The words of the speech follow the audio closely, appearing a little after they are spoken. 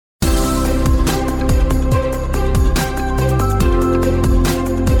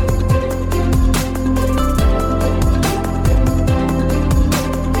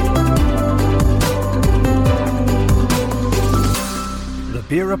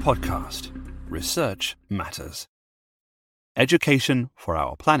BERA Podcast. Research matters. Education for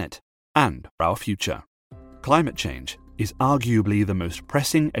our planet and our future. Climate change is arguably the most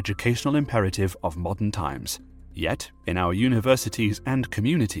pressing educational imperative of modern times. Yet, in our universities and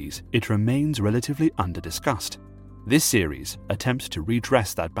communities, it remains relatively under-discussed. This series attempts to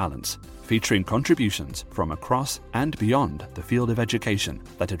redress that balance, featuring contributions from across and beyond the field of education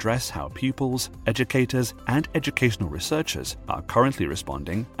that address how pupils, educators, and educational researchers are currently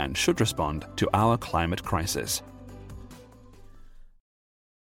responding and should respond to our climate crisis.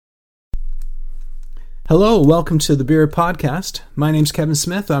 Hello, welcome to the BERA Podcast. My name's Kevin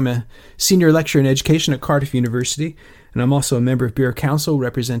Smith. I'm a senior lecturer in education at Cardiff University, and I'm also a member of BERA Council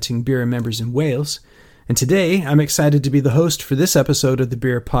representing BERA members in Wales. And today, I'm excited to be the host for this episode of the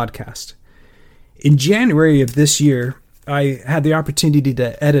BERA Podcast. In January of this year, I had the opportunity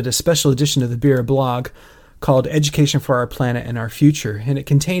to edit a special edition of the BERA blog called Education for Our Planet and Our Future, and it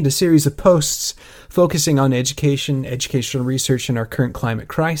contained a series of posts focusing on education, educational research, and our current climate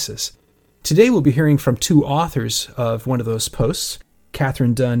crisis. Today, we'll be hearing from two authors of one of those posts,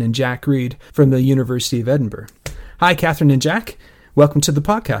 Catherine Dunn and Jack Reed from the University of Edinburgh. Hi, Catherine and Jack. Welcome to the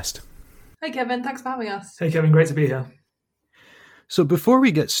podcast. Hi, Kevin. Thanks for having us. Hey, Kevin. Great to be here. So before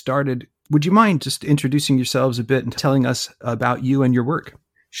we get started, would you mind just introducing yourselves a bit and telling us about you and your work?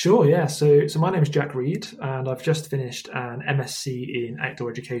 Sure, yeah. So my name is Jack Reed, and I've just finished an MSc in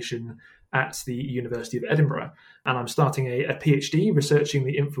outdoor education at the University of Edinburgh. And I'm starting a PhD researching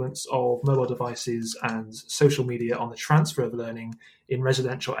the influence of mobile devices and social media on the transfer of learning in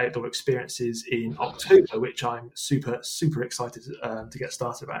residential outdoor experiences in October, which I'm super excited to get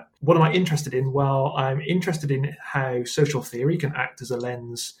started about. What am I interested in? Well, I'm interested in how social theory can act as a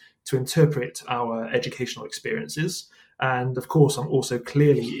lens to interpret our educational experiences. And of course, I'm also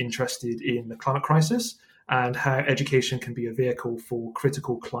clearly interested in the climate crisis and how education can be a vehicle for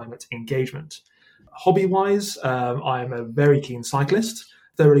critical climate engagement. Hobby-wise, I'm a very keen cyclist,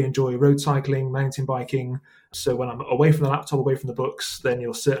 thoroughly enjoy road cycling, mountain biking. So when I'm away from the laptop, away from the books, then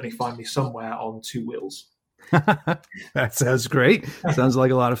you'll certainly find me somewhere on two wheels. That sounds great. Sounds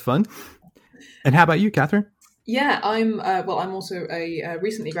like a lot of fun. And how about you, Catherine? Yeah, I'm also a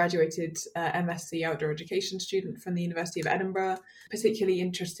recently graduated MSc Outdoor Education student from the University of Edinburgh, particularly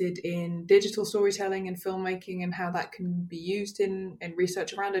interested in digital storytelling and filmmaking and how that can be used in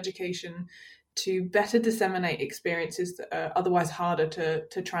research around education to better disseminate experiences that are otherwise harder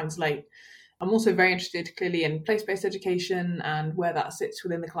to translate. I'm also very interested clearly in place-based education and where that sits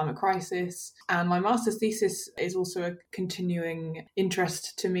within the climate crisis. And my master's thesis is also a continuing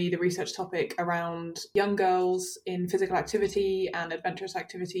interest to me, the research topic around young girls in physical activity and adventurous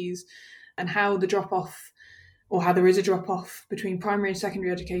activities and how the drop-off or how there is a drop-off between primary and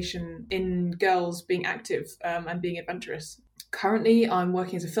secondary education in girls being active and being adventurous. Currently, I'm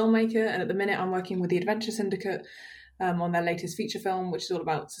working as a filmmaker, and at the minute I'm working with the Adventure Syndicate on their latest feature film, which is all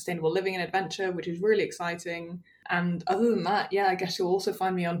about sustainable living and adventure, which is really exciting. And other than that, I guess you'll also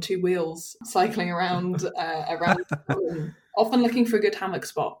find me on two wheels, cycling around, often looking for a good hammock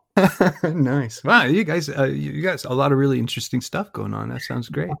spot. Nice. Wow, you guys a lot of really interesting stuff going on. That sounds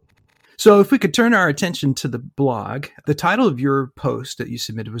great. So if we could turn our attention to the blog, the title of your post that you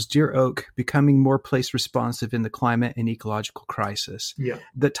submitted was Dear Oak, Becoming More Place Responsive in the Climate and Ecological Crisis. Yeah.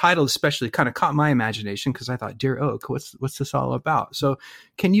 The title especially kind of caught my imagination because I thought, Dear Oak, what's this all about? So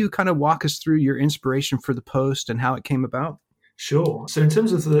can you kind of walk us through your inspiration for the post and how it came about? Sure. So in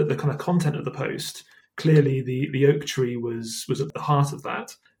terms of the kind of content of the post, clearly the oak tree was at the heart of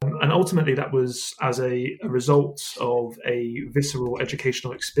that. And ultimately, that was as a result of a visceral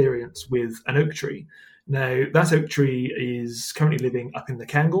educational experience with an oak tree. Now, that oak tree is currently living up in the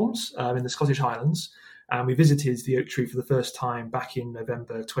Cairngorms in the Scottish Highlands. And we visited the oak tree for the first time back in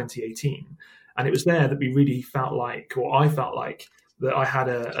November 2018. And it was there that we really felt like, or I felt like, that I had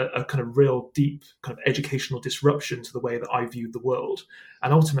a kind of real deep kind of educational disruption to the way that I viewed the world.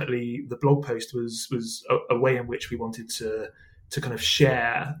 And ultimately, the blog post was a way in which we wanted to kind of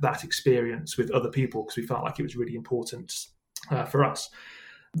share that experience with other people because we felt like it was really important for us.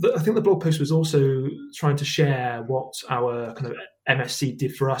 I think the blog post was also trying to share what our kind of MSc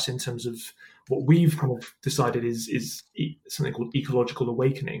did for us in terms of what we've kind of decided is something called ecological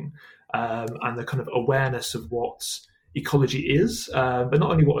awakening and the kind of awareness of what ecology is, but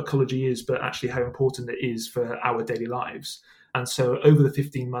not only what ecology is, but actually how important it is for our daily lives. And so over the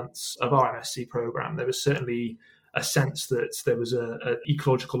 15 months of our MSc program, there was certainly a sense that there was an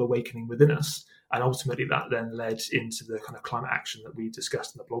ecological awakening within us. And ultimately that then led into the kind of climate action that we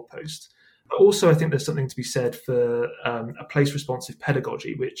discussed in the blog post. But also I think there's something to be said for a place responsive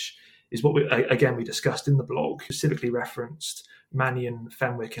pedagogy, which is what we discussed in the blog, specifically referenced Mannion,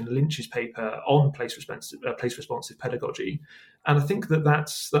 Fenwick, and Lynch's paper on place responsive pedagogy. And I think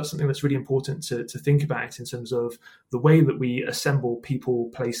that's something that's really important to think about in terms of the way that we assemble people,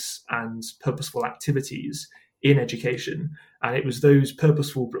 place, and purposeful activities in education. And it was that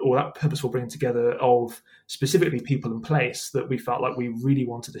purposeful bringing together of specifically people and place that we felt like we really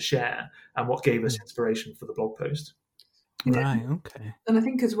wanted to share, and what gave us inspiration for the blog post. Right, okay. And I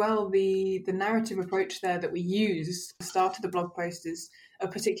think as well, the narrative approach there that we use at the start of the blog post is a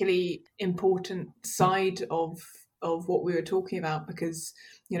particularly important side of what we were talking about, because,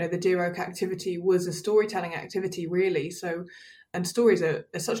 the Dear Oak activity was a storytelling activity, really. So, and stories are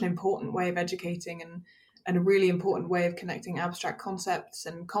such an important way of educating and a really important way of connecting abstract concepts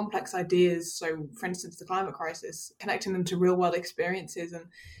and complex ideas. So, for instance, the climate crisis, connecting them to real world experiences and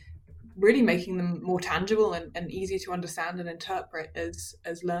really making them more tangible and easier to understand and interpret as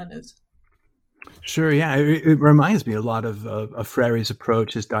learners. Sure, yeah. It reminds me a lot of Freire's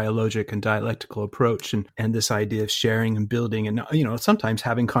approach, his dialogic and dialectical approach, and this idea of sharing and building, and sometimes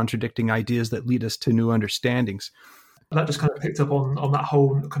having contradicting ideas that lead us to new understandings. That just kind of picked up on that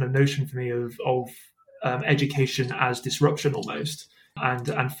whole kind of notion for me of education as disruption almost,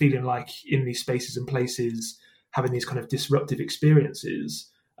 and feeling like in these spaces and places, having these kind of disruptive experiences,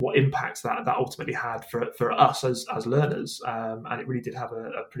 what impact that ultimately had for us as learners. And it really did have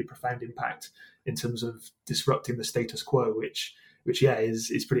a pretty profound impact in terms of disrupting the status quo, which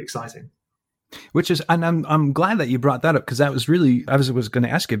is pretty exciting. And I'm glad that you brought that up, because that was really, I was going to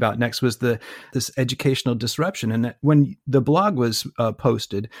ask you about next, was this educational disruption. And that when the blog was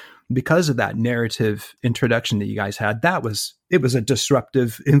posted, because of that narrative introduction that you guys had, it was a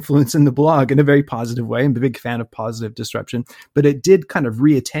disruptive influence in the blog in a very positive way. I'm a big fan of positive disruption, but it did kind of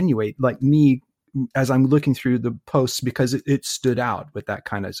reattenuate, like me, as I'm looking through the posts, because it stood out with that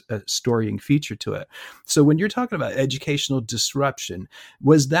kind of storying feature to it. So when you're talking about educational disruption,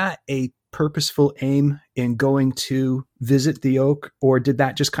 was that a purposeful aim in going to visit the Oak, or did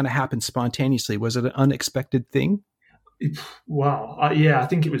that just kind of happen spontaneously? Was it an unexpected thing? Wow. I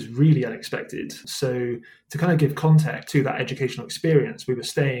think it was really unexpected. So to kind of give context to that educational experience, we were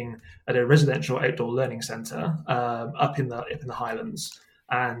staying at a residential outdoor learning centre up in the Highlands.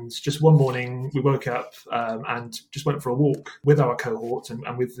 And just one morning we woke up and just went for a walk with our cohort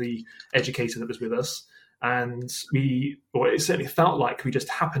and with the educator that was with us. And it certainly felt like we just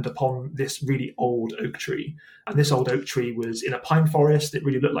happened upon this really old oak tree. And this old oak tree was in a pine forest. It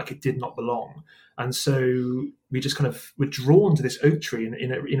really looked like it did not belong. And so we just kind of were drawn to this oak tree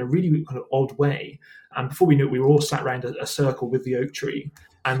in a really kind of odd way. And before we knew it, we were all sat around a circle with the oak tree.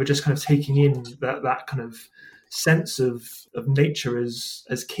 And we're just kind of taking in that kind of sense of nature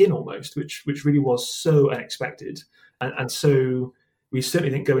as kin almost, which really was so unexpected. And so we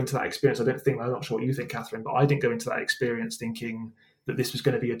certainly didn't go into that experience. I'm not sure what you think, Catherine, but I didn't go into that experience thinking that this was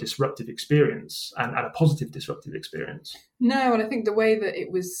going to be a disruptive experience and a positive disruptive experience. No, and I think the way that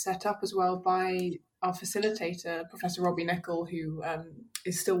it was set up as well by our facilitator, Professor Robbie Nicol, who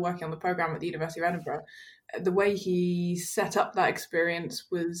is still working on the programme at the University of Edinburgh, the way he set up that experience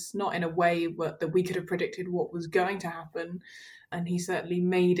was not in a way that we could have predicted what was going to happen. And he certainly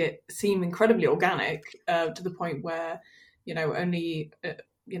made it seem incredibly organic to the point where, only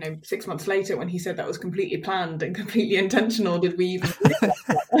 6 months later, when he said that was completely planned and completely intentional, did we even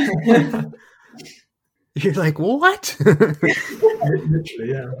that? You're like, what?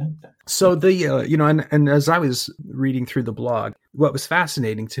 Literally, yeah. So and as I was reading through the blog, what was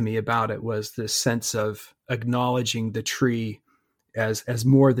fascinating to me about it was this sense of acknowledging the tree as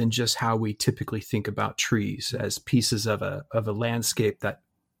more than just how we typically think about trees, as pieces of a landscape that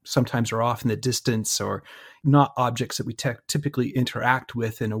sometimes are off in the distance, or not objects that we typically interact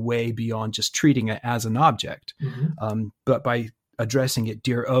with in a way beyond just treating it as an object. Mm-hmm. But by addressing it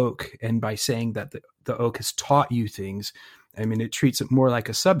Dear Oak, and by saying that the oak has taught you things, I mean, it treats it more like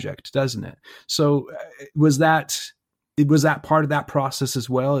a subject, doesn't it? So was that part of that process as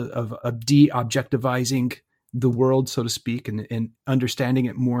well, of de-objectivizing the world, so to speak, and understanding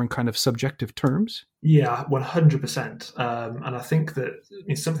it more in kind of subjective terms? Yeah, 100%. And I think that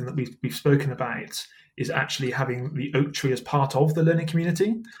it's something that we've spoken about, is actually having the oak tree as part of the learning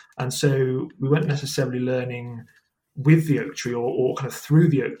community. And so we weren't necessarily learning with the oak tree or kind of through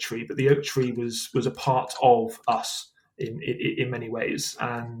the oak tree, but the oak tree was a part of us in many ways.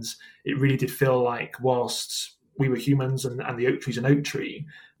 And it really did feel like, whilst we were humans and the oak tree's an oak tree,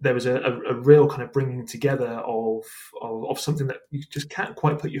 there was a real kind of bringing together of something that you just can't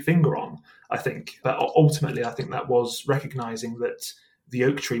quite put your finger on, I think. But ultimately, I think that was recognizing that the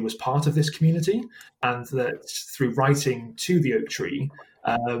oak tree was part of this community, and that through writing to the oak tree,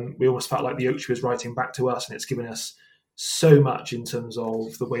 We almost felt like the oak tree was writing back to us, and it's given us so much in terms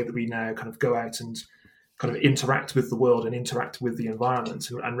of the way that we now kind of go out and kind of interact with the world and interact with the environment,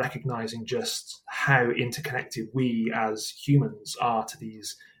 and recognizing just how interconnected we as humans are to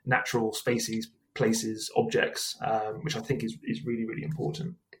these natural spaces, places, objects, which I think is really, really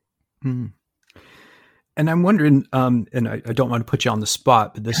important. Mm. And I'm wondering, and I don't want to put you on the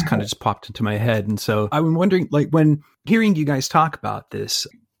spot, but this kind of just popped into my head. And so I'm wondering, like, when hearing you guys talk about this,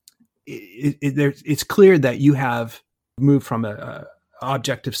 it's clear that you have moved from a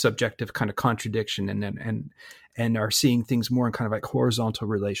objective subjective kind of contradiction and are seeing things more in kind of like horizontal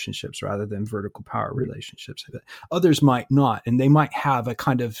relationships rather than vertical power relationships. Others might not, and they might have a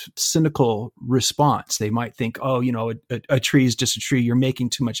kind of cynical response. They might think, oh, a tree is just a tree. You're making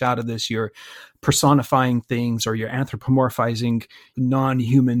too much out of this. You're personifying things, or you're anthropomorphizing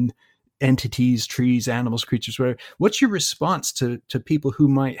non-human entities, trees, animals, creatures, whatever. What's your response to people who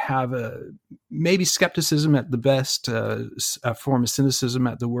might have maybe skepticism at the best, a form of cynicism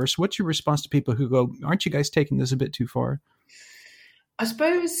at the worst? What's your response to people who go, aren't you guys taking this a bit too far? I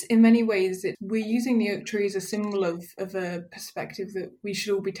suppose in many ways we're using the oak tree as a symbol of a perspective that we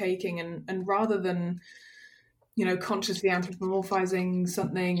should all be taking, and rather than consciously anthropomorphizing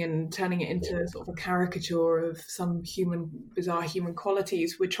something and turning it into sort of a caricature of some bizarre human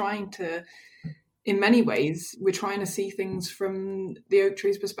qualities, we're trying to see things from the oak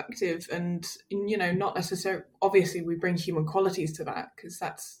tree's perspective, and not necessarily, obviously we bring human qualities to that because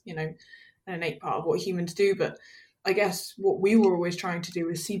that's an innate part of what humans do, but I guess what we were always trying to do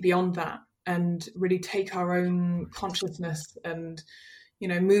is see beyond that and really take our own consciousness and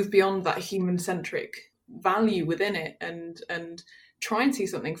move beyond that human-centric value within it and try and see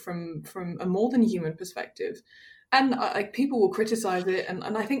something from a more than human perspective. And people will criticize it,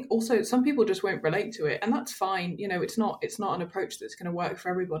 and I think also some people just won't relate to it, and that's fine. It's not an approach that's going to work for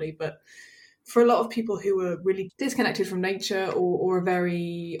everybody, but for a lot of people who are really disconnected from nature or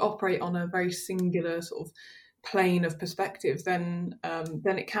operate on a very singular sort of plane of perspective, then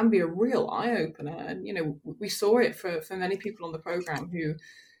it can be a real eye-opener. And we saw it for many people on the program who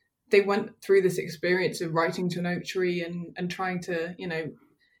they went through this experience of writing to an oak tree and trying to,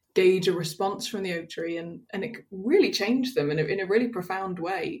 gauge a response from the oak tree, and it really changed them in a really profound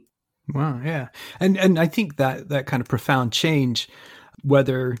way. Wow, yeah. And I think that kind of profound change,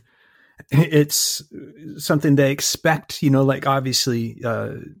 whether it's something they expect, like obviously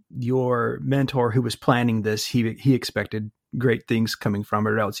your mentor who was planning this, he expected great things coming from it,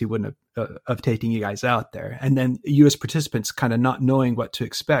 or else he wouldn't have taken you guys out there. And then you as participants kind of not knowing what to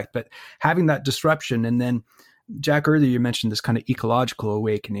expect, but having that disruption. And then Jack, earlier you mentioned this kind of ecological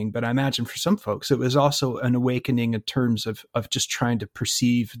awakening, but I imagine for some folks, it was also an awakening in terms of just trying to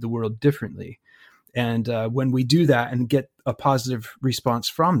perceive the world differently. And when we do that and get a positive response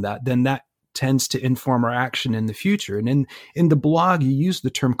from that, then that tends to inform our action in the future. And in the blog, you use the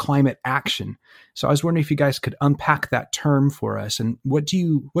term climate action. So I was wondering if you guys could unpack that term for us. And what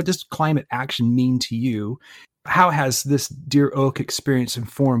does climate action mean to you? How has this Dear Oak experience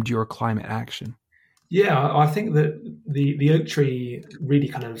informed your climate action? Yeah, I think that the oak tree really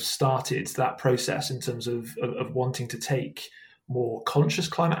kind of started that process in terms of wanting to take more conscious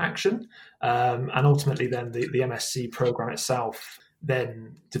climate action. And ultimately then the MSc program itself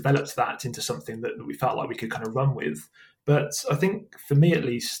then developed that into something that we felt like we could kind of run with. But I think for me at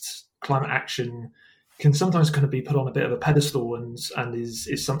least, climate action can sometimes kind of be put on a bit of a pedestal and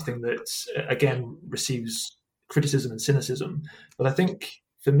is something that, again, receives criticism and cynicism. But I think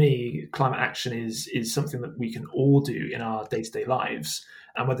for me, climate action is something that we can all do in our day-to-day lives.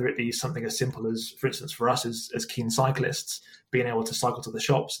 And whether it be something as simple as, for instance, for us as keen cyclists, being able to cycle to the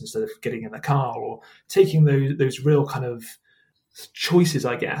shops instead of getting in the car, or taking those real kind of choices,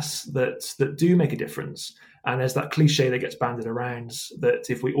 I guess, that do make a difference. And there's that cliche that gets banded around that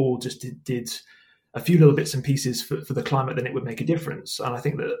if we all just did a few little bits and pieces for the climate, then it would make a difference. And I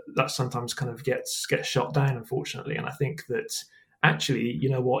think that sometimes kind of gets shot down, unfortunately. And I think that actually, you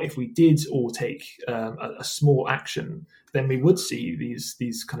know what, if we did all take a small action, then we would see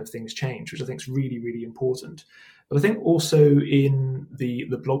these kind of things change, which I think is really, really important. But I think also in the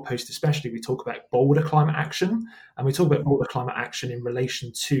blog post especially, we talk about bolder climate action, and we talk about bolder climate action in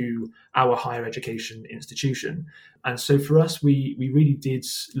relation to our higher education institution. And so for us, we really did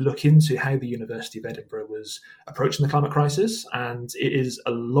look into how the University of Edinburgh was approaching the climate crisis, and it is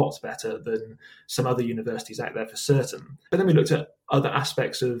a lot better than some other universities out there for certain. But then we looked at other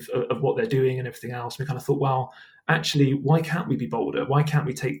aspects of what they're doing and everything else. We kind of thought, well, actually, why can't we be bolder? Why can't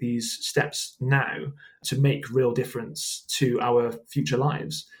we take these steps now to make real difference to our future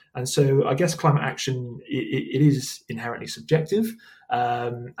lives? And so I guess climate action, it is inherently subjective,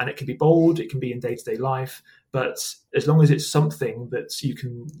 and it can be bold, it can be in day-to-day life, but as long as it's something that you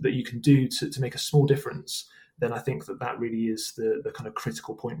can do to make a small difference, then I think that really is the kind of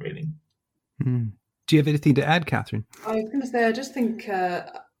critical point, really. Mm. Do you have anything to add, Catherine? I was going to say, I just think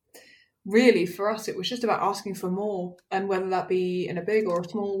really for us, it was just about asking for more, and whether that be in a big or a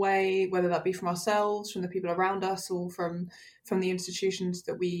small way, whether that be from ourselves, from the people around us, or from the institutions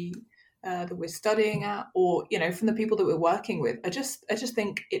that we're studying at, or from the people that we're working with. I just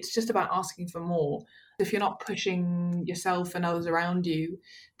think it's just about asking for more. If you're not pushing yourself and others around you,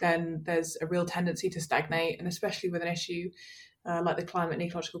 then there's a real tendency to stagnate, and especially with an issue like the climate and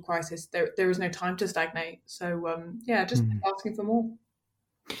ecological crisis, there is no time to stagnate. So just asking for more.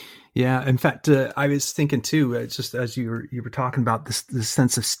 Yeah, in fact, I was thinking too, just as you were talking about this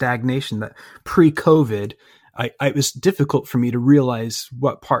sense of stagnation, that pre-COVID, it was difficult for me to realize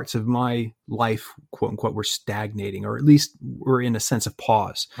what parts of my life, quote unquote, were stagnating, or at least were in a sense of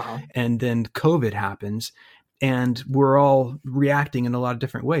pause. Uh-huh. And then COVID happens, and we're all reacting in a lot of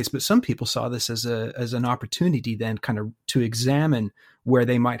different ways. But some people saw this as an opportunity then kind of to examine where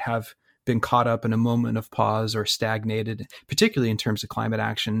they might have been caught up in a moment of pause or stagnated, particularly in terms of climate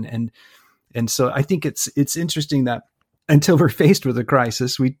action. And so I think it's interesting that until we're faced with a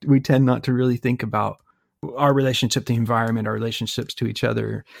crisis, we tend not to really think about our relationship to the environment, our relationships to each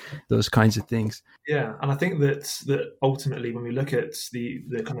other, those kinds of things. Yeah, and I think that ultimately, when we look at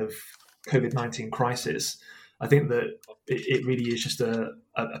the kind of COVID-19 crisis, I think that it really is just a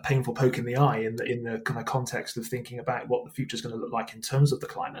painful poke in the eye in the kind of context of thinking about what the future is going to look like in terms of the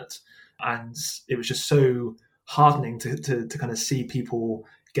climate. And it was just so heartening to kind of see people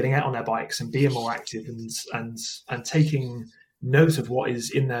getting out on their bikes and being more active and taking note of what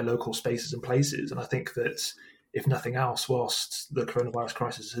is in their local spaces and places. And I think that if nothing else, whilst the coronavirus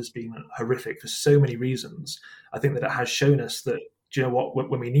crisis has been horrific for so many reasons, I think that it has shown us that, do you know what,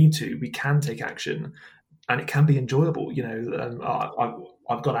 when we need to, we can take action. And it can be enjoyable.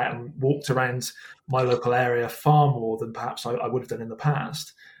 I've got out and walked around my local area far more than perhaps I would have done in the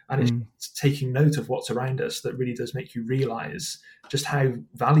past. And it's taking note of what's around us that really does make you realise just how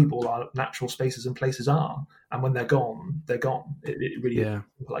valuable our natural spaces and places are. And when they're gone, they're gone. It really is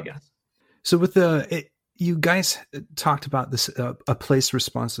simple, I guess. So with you guys talked about this a place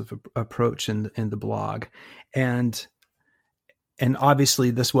responsive approach in the blog, and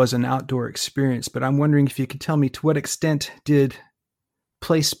obviously this was an outdoor experience, but I'm wondering if you could tell me, to what extent did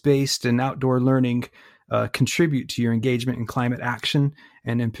place-based and outdoor learning contribute to your engagement in climate action,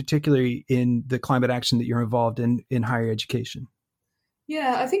 and in particularly in the climate action that you're involved in higher education?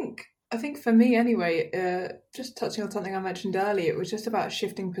 Yeah, I think for me anyway, just touching on something I mentioned earlier, it was just about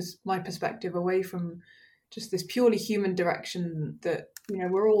shifting my perspective away from just this purely human direction that,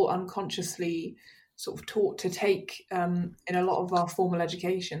 we're all unconsciously sort of taught to take in a lot of our formal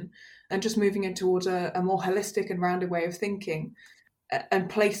education, and just moving it towards a more holistic and rounded way of thinking, and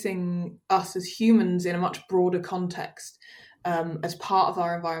placing us as humans in a much broader context as part of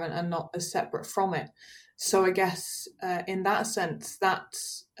our environment and not as separate from it. So I guess in that sense, that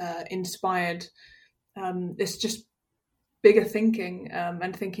inspired this just bigger thinking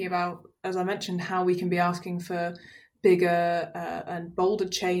and thinking about, as I mentioned, how we can be asking for bigger and bolder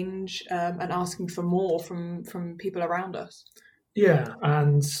change and asking for more from people around us. Yeah,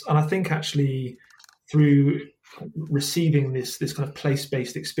 and I think actually through receiving this kind of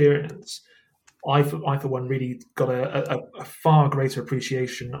place-based experience, I for one really got a far greater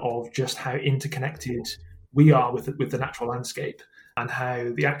appreciation of just how interconnected we are with the natural landscape, and how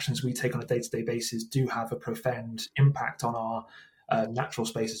the actions we take on a day-to-day basis do have a profound impact on our natural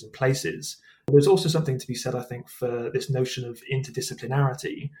spaces and places. There's also something to be said, I think, for this notion of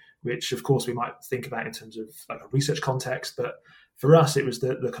interdisciplinarity, which of course we might think about in terms of like a research context, but for us it was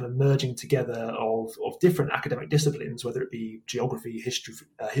the kind of merging together of different academic disciplines, whether it be geography,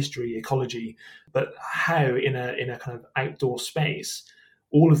 history, ecology, but how in a kind of outdoor space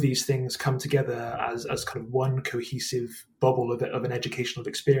all of these things come together as kind of one cohesive bubble of an educational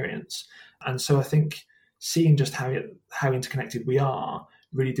experience. And so I think seeing just how interconnected we are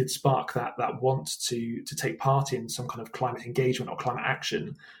really did spark that want to take part in some kind of climate engagement or climate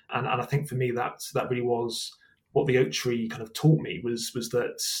action. And I think for me that really was what the oak tree kind of taught me, was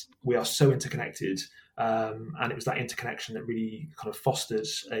that we are so interconnected, and it was that interconnection that really kind of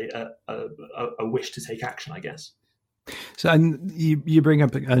fosters a wish to take action, I guess. So you bring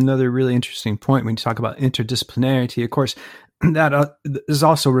up another really interesting point when you talk about interdisciplinarity. Of course, that is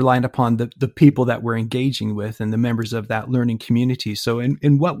also reliant upon the people that we're engaging with and the members of that learning community. So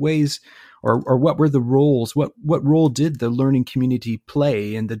in what ways or what were the roles, what role did the learning community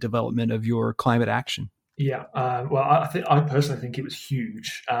play in the development of your climate action? Yeah, well, I personally think it was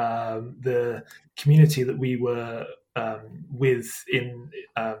huge. The community that we were with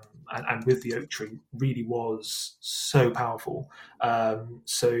and with the Oak Tree really was so powerful.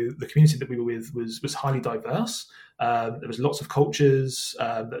 So the community that we were with was highly diverse. There was lots of cultures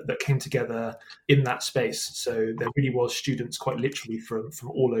that came together in that space. So there really was students quite literally from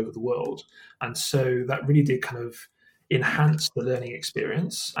all over the world, and so that really did kind of enhance the learning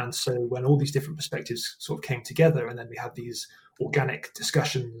experience. And so when all these different perspectives sort of came together, and then we had these organic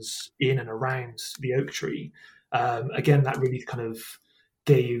discussions in and around the Oak Tree, again, that really kind of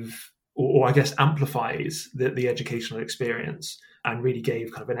gave, or I guess amplifies the educational experience, and really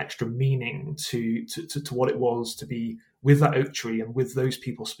gave kind of an extra meaning to what it was to be with that Oak Tree and with those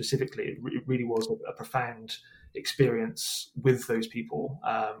people specifically. It really was a profound experience with those people,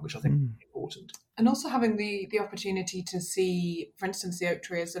 which I think is important. And also having the opportunity to see, for instance, the Oak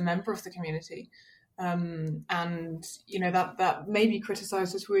Tree as a member of the community. And, that may be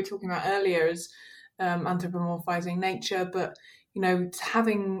criticised, as we were talking about earlier, as anthropomorphizing nature, but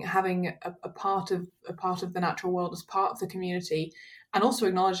having a part of the natural world as part of the community, and also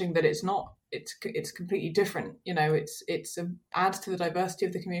acknowledging that it's completely different. It's adds to the diversity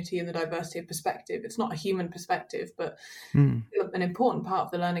of the community and the diversity of perspective. It's not a human perspective, but an important part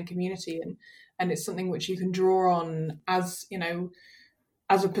of the learning community, and it's something which you can draw on as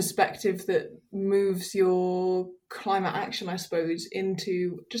a perspective that moves your climate action, I suppose,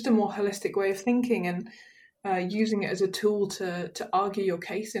 into just a more holistic way of thinking, and using it as a tool to argue your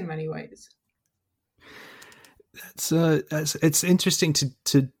case in many ways. It's interesting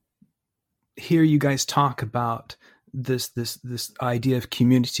to hear you guys talk about this idea of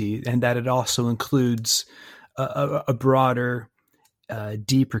community, and that it also includes a broader,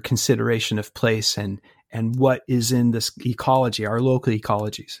 deeper consideration of place and what is in this ecology, our local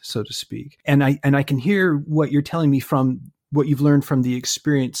ecologies, so to speak. And I can hear what you're telling me from what you've learned from the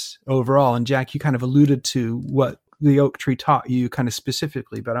experience overall. And Jack, you kind of alluded to what the Oak Tree taught you kind of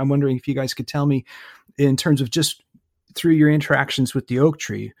specifically, but I'm wondering if you guys could tell me, in terms of just through your interactions with the Oak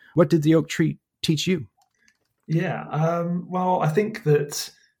Tree, what did the Oak Tree teach you? Yeah, well, I think that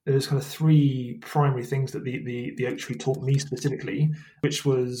there's kind of three primary things that the Oak Tree taught me specifically, which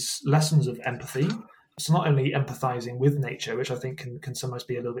was lessons of empathy. So not only empathizing with nature, which I think can sometimes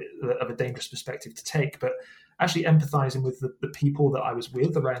be a little bit of a dangerous perspective to take, but actually empathizing with the people that I was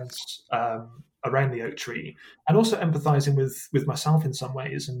with around the Oak Tree, and also empathizing with myself in some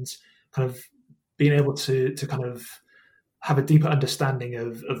ways, and kind of being able to kind of have a deeper understanding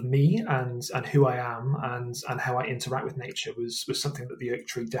of me and who I am and how I interact with nature was something that the Oak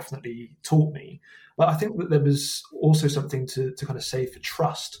Tree definitely taught me. But I think that there was also something to kind of say for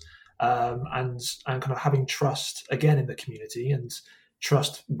trust, and kind of having trust again in the community, and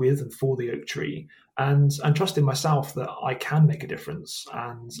trust with and for the Oak Tree, and trust in myself that I can make a difference,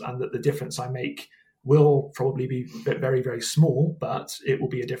 and that the difference I make will probably be very, very small, but it will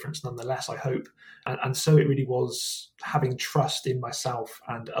be a difference nonetheless, I hope. And so it really was having trust in myself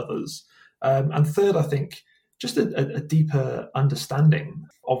and others. And third, I think, just a deeper understanding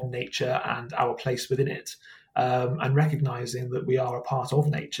of nature and our place within it, and recognizing that we are a part of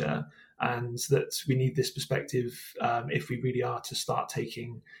nature, and that we need this perspective if we really are to start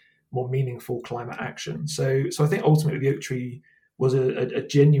taking more meaningful climate action. So I think ultimately the Oak Tree was a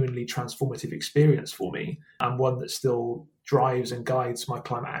genuinely transformative experience for me, and one that still drives and guides my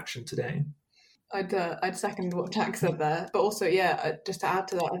climate action today. I'd second what Jack said there, but also, just to add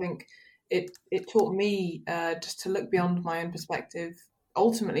to that, I think it taught me just to look beyond my own perspective,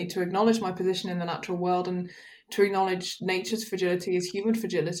 ultimately to acknowledge my position in the natural world, and to acknowledge nature's fragility as human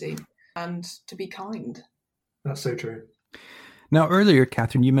fragility, and to be kind. That's so true. Now, earlier,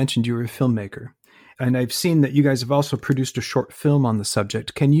 Catherine, you mentioned you were a filmmaker, and I've seen that you guys have also produced a short film on the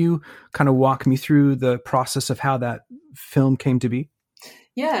subject. Can you kind of walk me through the process of how that film came to be?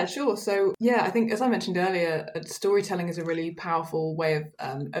 Yeah, sure. So, I think, as I mentioned earlier, storytelling is a really powerful way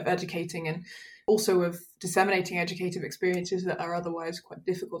of educating, and also of disseminating educative experiences that are otherwise quite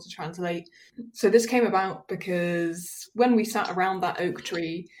difficult to translate. So this came about because when we sat around that Oak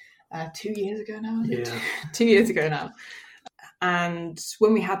Tree 2 years ago now, yeah. 2 years ago now, and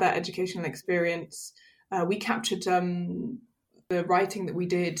when we had that educational experience, we captured the writing that we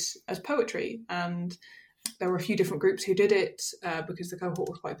did as poetry, and there were a few different groups who did it because the cohort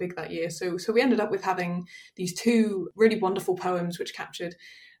was quite big that year. So we ended up with having these two really wonderful poems which captured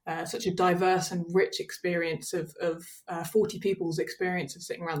such a diverse and rich experience of 40 people's experience of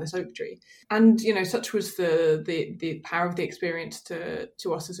sitting around this oak tree. And, such was the power of the experience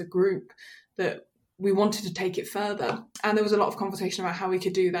to us as a group that we wanted to take it further. And there was a lot of conversation about how we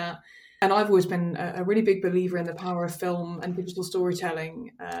could do that. And I've always been a really big believer in the power of film and digital storytelling,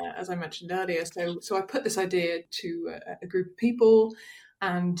 as I mentioned earlier. So I put this idea to a group of people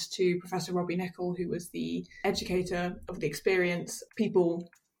and to Professor Robbie Nicol, who was the educator of the experience. People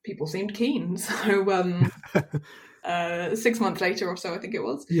seemed keen. So 6 months later or so, I think it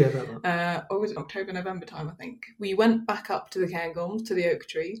was. Yeah. Or was it October, November time, I think. We went back up to the Cairngorms, to the oak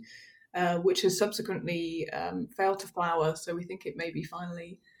tree, which has subsequently failed to flower. So we think it may be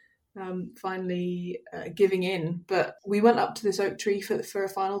finally giving in. But we went up to this oak tree for a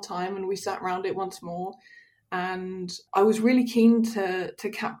final time, and we sat around it once more. And I was really keen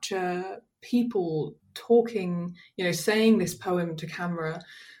to capture people talking, saying this poem to camera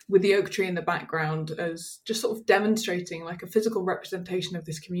with the oak tree in the background as just sort of demonstrating like a physical representation of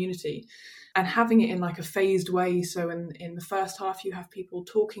this community and having it in like a phased way. So in the first half, you have people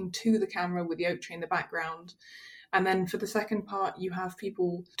talking to the camera with the oak tree in the background. And then for the second part, you have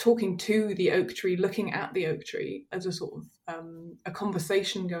people talking to the oak tree, looking at the oak tree as a sort of a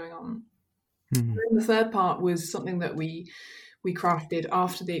conversation going on. Mm-hmm. And the third part was something that we crafted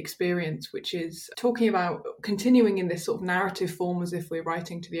after the experience, which is talking about continuing in this sort of narrative form as if we're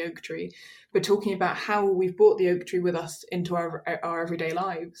writing to the oak tree, but talking about how we've brought the oak tree with us into our everyday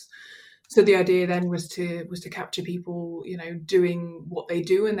lives. So the idea then was to capture people, doing what they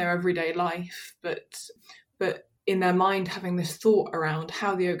do in their everyday life, but in their mind having this thought around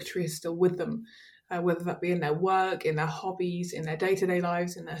how the oak tree is still with them, whether that be in their work, in their hobbies, in their day-to-day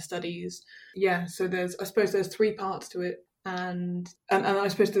lives, in their studies. Yeah, so I suppose there's three parts to it. And I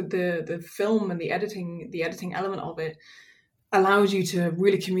suppose the film and the editing element of it allows you to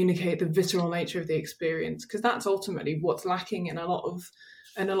really communicate the visceral nature of the experience, because that's ultimately what's lacking in a lot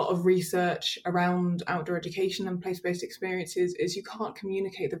of research around outdoor education and place-based experiences is you can't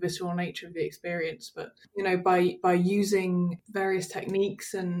communicate the visceral nature of the experience. But by using various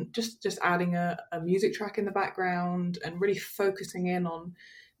techniques and just adding a music track in the background and really focusing in on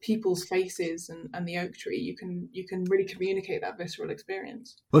people's faces and the oak tree, you can really communicate that visceral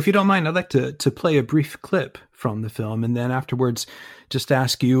experience. Well, if you don't mind, I'd like to play a brief clip from the film, and then afterwards just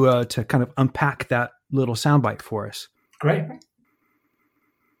ask you to kind of unpack that little soundbite for us. Great.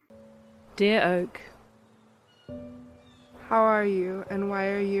 Dear Oak, how are you, and why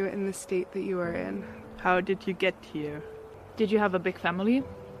are you in the state that you are in? How did you get here? Did you have a big family?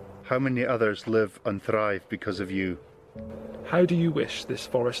 How many others live and thrive because of you? How do you wish this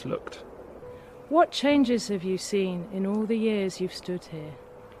forest looked? What changes have you seen in all the years you've stood here?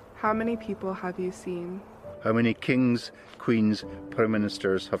 How many people have you seen? How many kings, queens, prime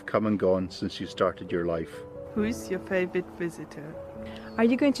ministers have come and gone since you started your life? Who's your favorite visitor? Are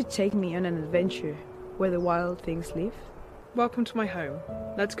you going to take me on an adventure where the wild things live? Welcome to my home.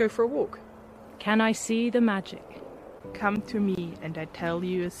 Let's go for a walk. Can I see the magic? Come to me and I tell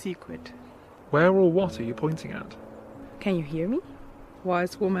you a secret. Where or what are you pointing at? Can you hear me?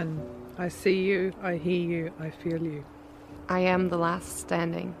 Wise woman, I see you, I hear you, I feel you. I am the last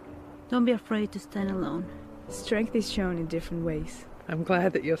standing. Don't be afraid to stand alone. Strength is shown in different ways. I'm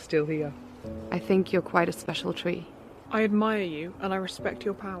glad that you're still here. I think you're quite a special tree. I admire you and I respect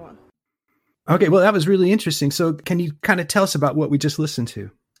your power. Okay, well, that was really interesting. So can you kind of tell us about what we just listened to?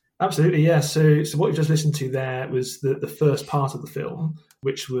 Absolutely, yeah. So what we've just listened to there was the first part of the film,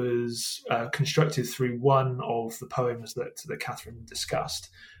 which was constructed through one of the poems that Catherine discussed.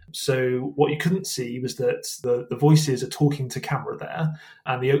 So what you couldn't see was that the voices are talking to camera there,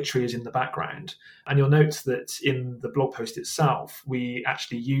 and the oak tree is in the background. And you'll note that in the blog post itself, we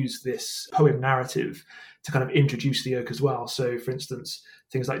actually use this poem narrative to kind of introduce the oak as well. So, for instance,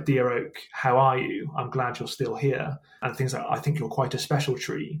 things like, "Dear Oak, how are you? I'm glad you're still here." And things like, "I think you're quite a special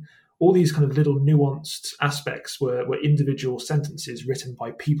tree." All these kind of little nuanced aspects were individual sentences written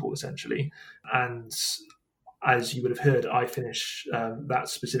by people, essentially. And as you would have heard, I finish that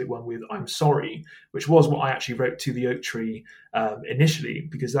specific one with "I'm sorry," which was what I actually wrote to the oak tree initially,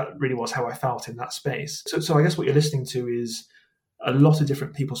 because that really was how I felt in that space. So I guess what you're listening to is a lot of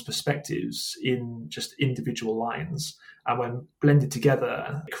different people's perspectives in just individual lines. And when blended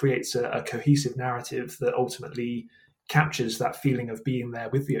together, it creates a cohesive narrative that ultimately captures that feeling of being there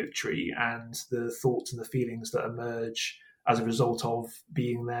with the oak tree and the thoughts and the feelings that emerge as a result of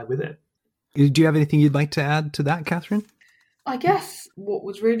being there with it. Do you have anything you'd like to add to that, Catherine? I guess what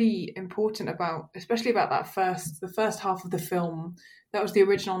was really important especially about the first half of the film, that was the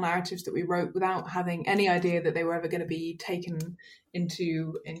original narratives that we wrote without having any idea that they were ever going to be taken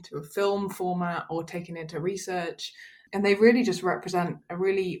into a film format or taken into research. And they really just represent a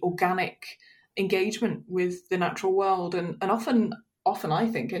really organic engagement with the natural world. And often I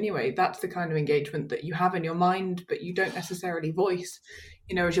think anyway, that's the kind of engagement that you have in your mind, but you don't necessarily voice.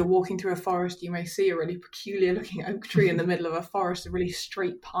 As you're walking through a forest, you may see a really peculiar looking oak tree in the middle of a forest of really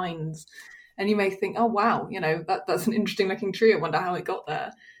straight pines. And you may think, oh, wow, that's an interesting looking tree. I wonder how it got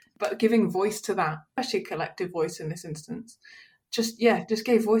there. But giving voice to that, especially a collective voice in this instance, just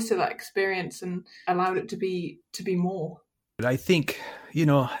gave voice to that experience and allowed it to be more. I think,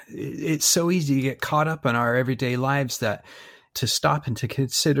 it's so easy to get caught up in our everyday lives that to stop and to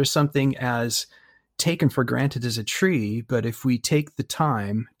consider something as taken for granted as a tree, but if we take the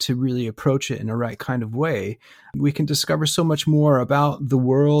time to really approach it in the right kind of way, we can discover so much more about the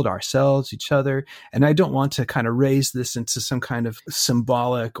world, ourselves, each other. And I don't want to kind of raise this into some kind of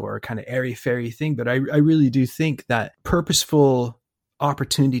symbolic or kind of airy-fairy thing, but I really do think that purposeful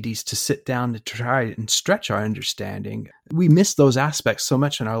opportunities to sit down to try and stretch our understanding, we miss those aspects so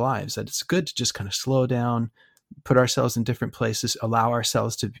much in our lives that it's good to just kind of slow down, put ourselves in different places, allow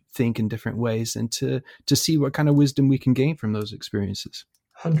ourselves to think in different ways, and to see what kind of wisdom we can gain from those experiences.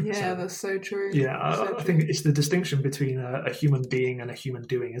 100%. Yeah, that's so true. Yeah, I think it's the distinction between a human being and a human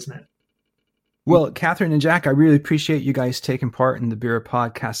doing, isn't it? Well, Catherine and Jack, I really appreciate you guys taking part in the BERA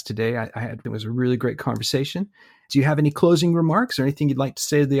podcast today. It was a really great conversation. Do you have any closing remarks or anything you'd like to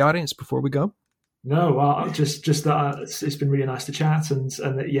say to the audience before we go? No, well, just that it's been really nice to chat, and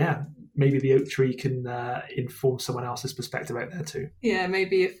that, yeah, maybe the oak tree can inform someone else's perspective out there too. Yeah,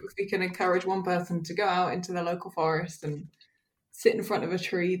 maybe if we can encourage one person to go out into the local forest and sit in front of a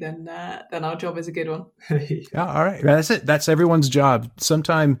tree, then our job is a good one. Yeah, all right. That's it. That's everyone's job.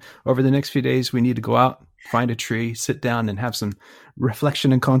 Sometime over the next few days, we need to go out, find a tree, sit down, and have some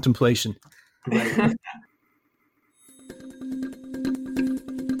reflection and contemplation. Great.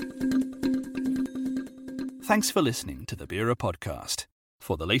 Thanks for listening to the BERA podcast.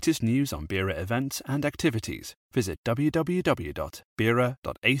 For the latest news on BERA events and activities, visit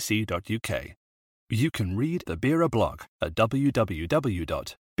www.bera.ac.uk. You can read the BERA blog at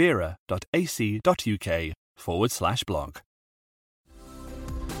www.bera.ac.uk/blog.